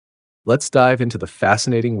Let's dive into the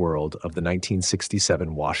fascinating world of the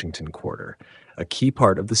 1967 Washington Quarter, a key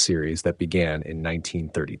part of the series that began in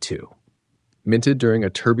 1932. Minted during a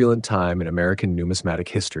turbulent time in American numismatic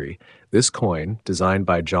history, this coin, designed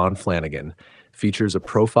by John Flanagan, features a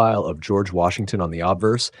profile of George Washington on the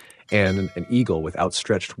obverse and an eagle with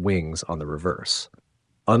outstretched wings on the reverse.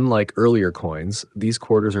 Unlike earlier coins, these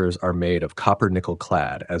quarters are made of copper nickel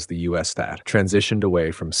clad as the U.S. stat transitioned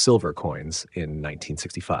away from silver coins in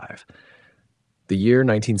 1965. The year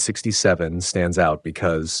 1967 stands out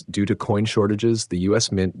because, due to coin shortages, the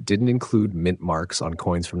U.S. Mint didn't include mint marks on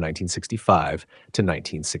coins from 1965 to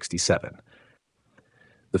 1967.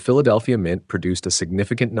 The Philadelphia Mint produced a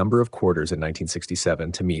significant number of quarters in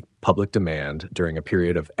 1967 to meet public demand during a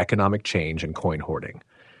period of economic change and coin hoarding.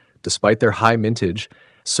 Despite their high mintage,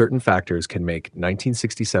 certain factors can make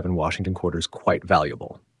 1967 Washington quarters quite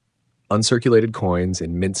valuable. Uncirculated coins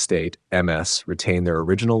in mint state, MS, retain their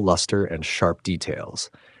original luster and sharp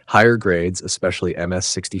details. Higher grades, especially MS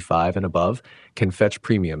 65 and above, can fetch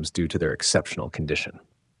premiums due to their exceptional condition.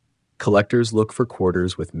 Collectors look for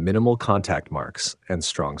quarters with minimal contact marks and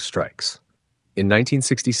strong strikes. In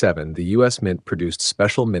 1967, the U.S. Mint produced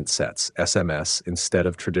special mint sets, SMS, instead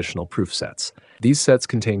of traditional proof sets. These sets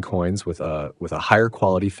contain coins with a higher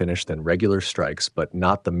quality finish than regular strikes, but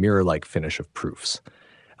not the mirror-like finish of proofs.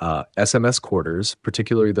 SMS quarters,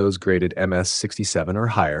 particularly those graded MS 67 or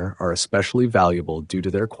higher, are especially valuable due to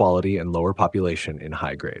their quality and lower population in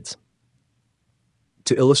high grades.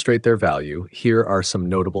 To illustrate their value, here are some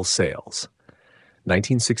notable sales.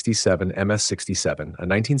 1967 MS67, a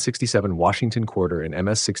 1967 Washington quarter in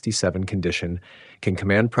MS67 condition, can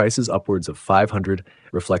command prices upwards of $500,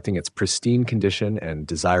 reflecting its pristine condition and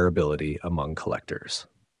desirability among collectors.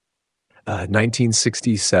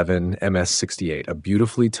 1967 MS68, a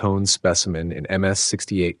beautifully toned specimen in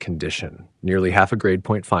MS68 condition, nearly half a grade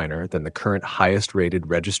point finer than the current highest rated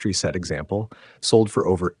registry set example, sold for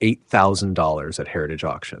over $8,000 at heritage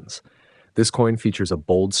auctions. This coin features a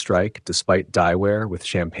bold strike despite die wear with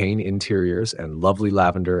champagne interiors and lovely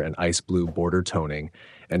lavender and ice blue border toning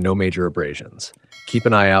and no major abrasions. Keep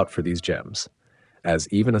an eye out for these gems, as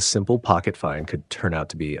even a simple pocket find could turn out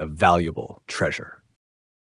to be a valuable treasure.